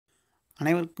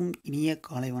அனைவருக்கும் இனிய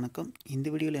காலை வணக்கம். இந்த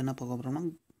வீடியோவில் என்ன பார்க்க போகிறோம்னா,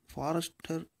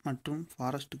 ஃபாரஸ்டர் மற்றும்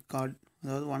ஃபாரஸ்ட் கார்டு,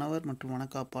 அதாவது வனவர் மற்றும்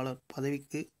வனக்காப்பாளர்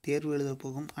பதவிக்கு தேர்வு எழுத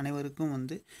போகும் அனைவருக்கும்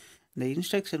இந்த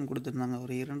இன்ஸ்ட்ரக்ஷன் கொடுத்துருந்தாங்க.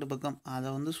 ஒரு 2 பக்கம்.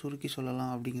 அதை சுருக்கி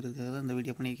சொல்லலாம் அப்படிங்கிறதுக்காக தான் இந்த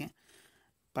வீடியோ பண்ணியிருக்கேன்.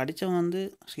 படித்தவங்க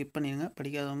ஸ்கிப் பண்ணிடுங்க,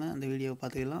 படிக்காதவங்க அந்த வீடியோவை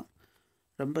பார்த்துக்கலாம்.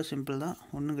 ரொம்ப சிம்பிள் தான்,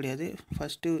 ஒன்றும் கிடையாது.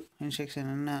 ஃபஸ்ட்டு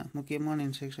இன்ஸ்ட்ரக்ஷன் என்ன, முக்கியமான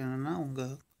இன்ஸ்ட்ரக்ஷன் என்னென்னா,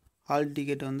 உங்கள் ஹால்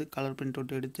டிக்கெட்டை கலர் பிரிண்ட்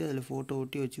அவுட் எடுத்து அதில் ஃபோட்டோ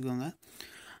ஒட்டி வச்சுக்கோங்க.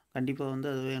 கண்டிப்பாக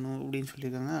அது வேணும் அப்படின்னு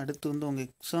சொல்லியிருக்காங்க. அடுத்து உங்கள்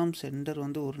எக்ஸாம் சென்டர்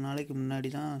ஒரு நாளைக்கு முன்னாடி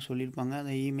தான் சொல்லியிருப்பாங்க.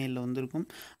 அது இமெயிலில் வந்திருக்கும்.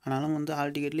 ஆனாலும்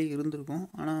ஹால் டிக்கெட்லேயே இருந்திருக்கும்.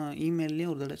 ஆனால்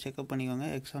இமெயில்லேயும் ஒரு தடவை செக்அப் பண்ணிக்கோங்க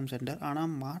எக்ஸாம் சென்டர்.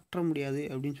 ஆனால் மாற்ற முடியாது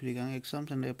அப்படின்னு சொல்லியிருக்காங்க. எக்ஸாம்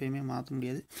சென்டர் எப்போயுமே மாற்ற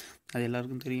முடியாது, அது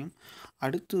எல்லாருக்கும் தெரியும்.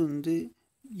 அடுத்து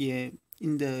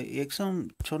இந்த எக்ஸாம்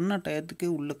சொன்ன டயத்துக்கு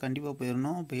உள்ளே கண்டிப்பாக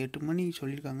போயிடணும். இப்போ 8 மணி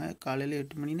சொல்லியிருக்காங்க, காலையில்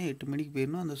 8 மணினா 8 மணிக்கு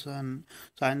போயிடணும். அந்த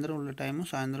சாயந்தரம் உள்ள டைமும்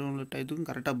சாயந்தரம் உள்ள டயத்துக்கும்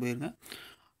கரெக்டாக போயிருங்க.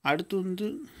 அடுத்து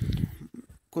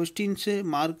கொஸ்டின்ஸு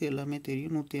மார்க் எல்லாமே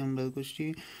தெரியும்.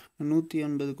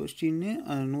 180 கொஸ்டின்னு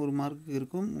 100 மார்க்கு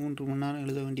இருக்கும். 3 மணி நேரம்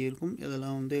எழுத வேண்டியிருக்கும்.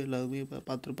 இதெல்லாம் எல்லாருமே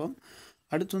பார்த்துருப்போம்.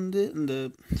 அடுத்து இந்த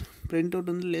print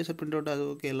out laser print out, அது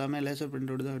ஓகே, எல்லாமே லேசர்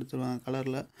பிரிண்ட் அவுட் தான் எடுத்துருவாங்க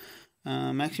கலரில்.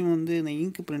 மேக்ஸிமம் இந்த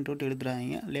ink print out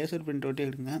எடுத்துறாங்க, laser print அவுட்டே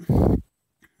எடுங்க.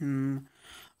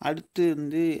 அடுத்து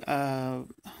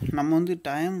நம்ம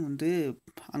டைம்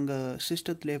அங்கே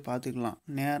சிஸ்டத்துலேயே பார்த்துக்கலாம்.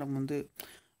 நேரம்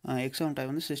எக்ஸாம்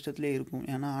டைம் சிஸ்டத்துலேயே இருக்கும்.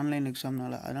 ஏன்னா ஆன்லைன்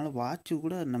எக்ஸாம்னால. அதனால் வாட்ச்சு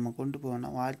கூட நம்ம கொண்டு போக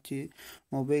வேண்டாம். வாட்ச்சு,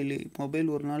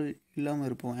 மொபைல் ஒரு நாள் இல்லாமல்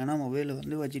இருப்போம். ஏன்னா மொபைலை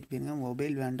வச்சுட்டு போயிருங்க.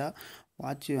 மொபைல் வேண்டாம்,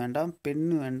 வாட்ச்சு வேண்டாம்,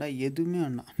 பென்னு வேண்டாம், எதுவுமே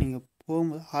வேண்டாம். நீங்கள்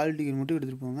போகும்போது ஹால் டிக்கெட் மட்டும்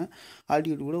எடுத்துகிட்டு போங்க. ஹால்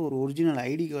டிக்கெட் கூட ஒரு ஒரிஜினல்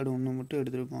ஐடி கார்டு ஒன்று மட்டும்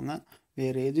எடுத்துகிட்டு போங்க.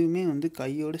 வேறு எதுவுமே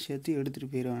கொய்யோடு சேர்த்து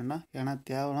எடுத்துகிட்டு போயிட வேண்டாம். ஏன்னா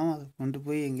தேவையில்லாமல் அதை கொண்டு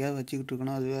போய் எங்கேயாவது வச்சுக்கிட்டு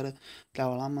இருக்கணும். அது வேறு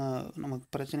தேவையில்லாமல் நமக்கு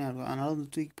பிரச்சனையாக இருக்கும். அதனால்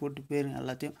தூக்கி போட்டு போயிருங்க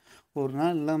எல்லாத்தையும். ஒரு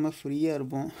நாள் இல்லாமல் ஃப்ரீயாக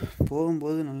இருப்போம்.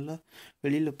 போகும்போது நல்லா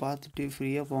வெளியில் பார்த்துட்டு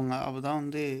ஃப்ரீயாக போங்க. அப்போ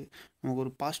தான் நமக்கு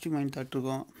ஒரு பாசிட்டிவ் மைண்ட் தாட்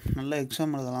இருக்கும். நல்லா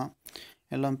எக்ஸாம் எழுதலாம்.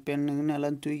 எல்லாம் பெண்ணுங்கன்னு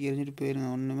எல்லாம் தூக்கி எறிஞ்சிட்டு போயிருங்க.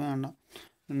 ஒன்றுமே வேண்டாம்.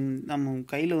 நம்ம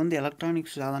கையில்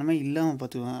எலக்ட்ரானிக்ஸ் சாதனமே இல்லாமல்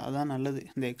பார்த்துக்குவோங்க. அதுதான் நல்லது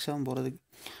இந்த எக்ஸாம் போகிறதுக்கு.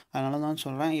 அதனால தான்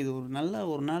சொல்கிறேன், இது ஒரு நல்ல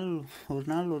ஒரு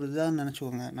நாள் ஒரு இதாக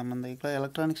நினச்சிக்கோங்க. நம்ம இந்த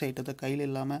எலக்ட்ரானிக்ஸ் ஐட்டத்தை கையில்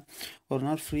இல்லாமல் ஒரு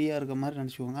நாள் ஃப்ரீயாக இருக்க மாதிரி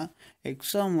நினச்சிக்கோங்க.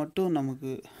 எக்ஸாம் மட்டும் நமக்கு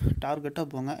டார்கெட்டாக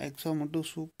போங்க. எக்ஸாம் மட்டும்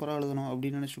சூப்பராக எழுதணும்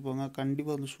அப்படின்னு நினச்சி போங்க.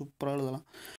 கண்டிப்பாக சூப்பராக எழுதலாம்.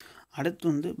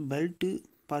 அடுத்து பெல்ட்டு,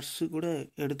 பர்ஸு கூட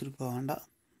எடுத்துகிட்டு போக வேண்டாம்.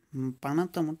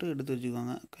 பணத்தை மட்டும் எடுத்து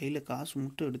வச்சுக்கோங்க. கையில் காசு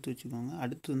மட்டும் எடுத்து வச்சுக்கோங்க.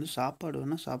 அடுத்து சாப்பாடு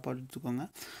வேணால் சாப்பாடு எடுத்துக்கோங்க.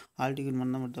 ஹால் டிக்கெட்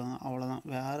மட்டும் அவ்வளோதான்.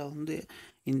 வேறு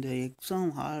இந்த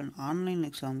எக்ஸாம் ஆன்லைன்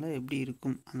எக்ஸாமில் எப்படி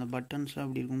இருக்கும், அந்த பட்டன்ஸ்லாம்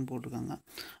எப்படி இருக்கும்னு போட்டிருக்காங்க.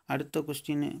 அடுத்த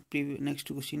கொஸ்டின் நெக்ஸ்ட்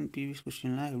கொஸ்டின் ப்ரீவியஸ்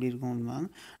கொஸ்டின்லாம் எப்படி இருக்கும் அப்படின்பாங்க.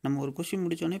 நம்ம ஒரு கொஸ்டின்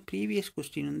முடித்தோடனே ப்ரீவியஸ்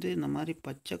கொஸ்டின் இந்த மாதிரி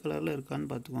பச்சை கலரில் இருக்கான்னு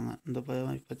பார்த்துக்கோங்க. இந்த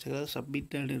பச்சை கலர்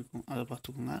சப்மிட்டட் இருக்கும், அதை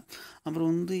பார்த்துக்கோங்க.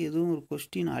 அப்புறம் எதுவும் ஒரு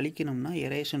கொஸ்டின் அழிக்கணும்னா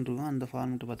எரேஷன் இருக்கும், அந்த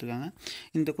ஃபார்மெட்டை பார்த்துக்காங்க.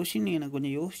 இந்த கொஸ்டின் எனக்கு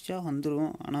கொஞ்சம் யோசிச்சா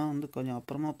வந்துடும், ஆனால் கொஞ்சம்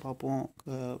அப்புறமா பார்ப்போம்,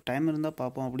 டைம் இருந்தால்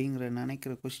பார்ப்போம் அப்படிங்கிற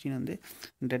நினைக்கிற கொஸ்டின்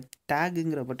இந்த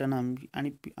டேக்குங்கிற பட்டனை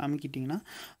அமுக்கிட்டிங்கன்னா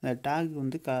அந்த டேக்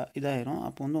இதாயிரும்.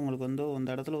 அப்போ உங்களுக்கு அந்த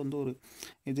இடத்துல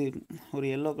ஒரு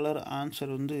எல்லோ கலர்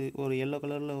ஆன்சர் ஒரு எல்லோ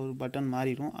கலரில் ஒரு பட்டன்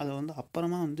மாறிடும். அதை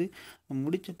அப்புறமா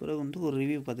முடித்த பிறகு ஒரு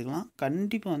ரிவ்யூ பார்த்துக்கலாம்.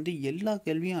 கண்டிப்பாக எல்லா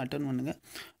கேள்வியும் அட்டன் பண்ணுங்கள்.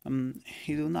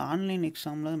 இது ஆன்லைன்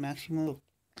எக்ஸாமில் மேக்ஸிமம்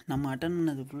நம்ம அட்டன்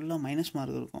பண்ணது ஃபுல்லாக மைனஸ்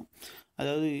மார்க் இருக்கும்.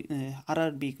 அதாவது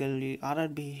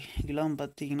ஆர்ஆர்பிக்கெல்லாம்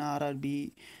பார்த்திங்கன்னா, ஆர்ஆர்பி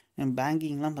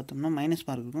பேங்கிங்லாம் பார்த்தோம்னா மைனஸ்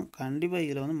மார்க் இருக்கும். கண்டிப்பாக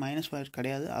இதில் மைனஸ் மார்க்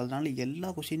கிடையாது. அதனால் எல்லா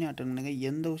கொஸ்டினையும் அட்டன் பண்ணுங்கள்.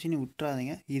 எந்த கொஸ்டினையும்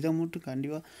விட்டுறாதீங்க. இதை மட்டும்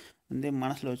கண்டிப்பாக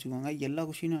மனசில் வச்சுக்கோங்க. எல்லா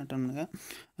கொஸ்டினையும் அட்டன் பண்ணுங்கள்.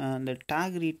 இந்த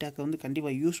டேக் ரீடேக்கை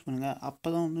கண்டிப்பாக யூஸ் பண்ணுங்கள்.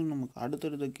 அப்போ தான் நமக்கு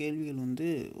அடுத்தடுத்த கேள்விகள்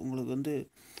உங்களுக்கு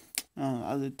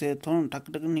அது தோணும்.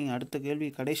 டக்குன்னு நீங்கள் அடுத்த கேள்வி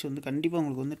கடைசி கண்டிப்பாக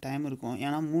உங்களுக்கு டைம் இருக்கும்.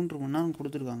 ஏன்னா 3 மணி நேரம்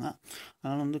கொடுத்துருக்காங்க.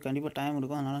 அதனால் கண்டிப்பாக டைம்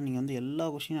இருக்கும். அதனால் நீங்கள் எல்லா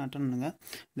கொஸ்டினும் அட்டன் பண்ணுங்கள்.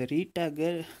 இந்த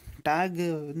டேகு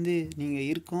நீங்கள்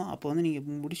இருக்கும். அப்போ நீங்கள்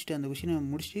முடிச்சுட்டு அந்த கொஸ்டினை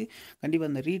முடிச்சுட்டு கண்டிப்பாக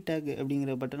அந்த ரீடேக்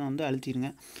அப்படிங்கிற பட்டனை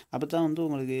அழுத்திடுங்க. அப்போ தான்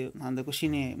உங்களுக்கு அந்த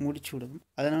கொஸ்டினை முடிச்சு விடும்.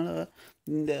 அதனால்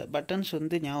இந்த பட்டன்ஸ்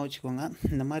ஞாபகம் வச்சுக்கோங்க.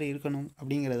 இந்த மாதிரி இருக்கணும்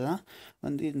அப்படிங்கிறது தான்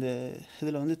இந்த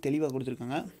இதில் தெளிவாக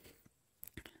கொடுத்துருக்காங்க.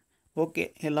 ஓகே,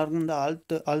 எல்லாருக்கும் ஆல்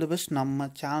தி பெஸ்ட். நம்ம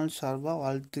சேனல் சார்பாக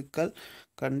வாழ்த்துக்கள்.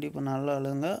 கண்டிப்பாக நல்லா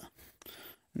எழுதுங்க.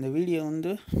 இந்த வீடியோ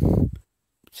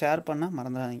ஷேர் பண்ண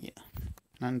மறந்துடாதீங்க.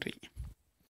 நன்றி.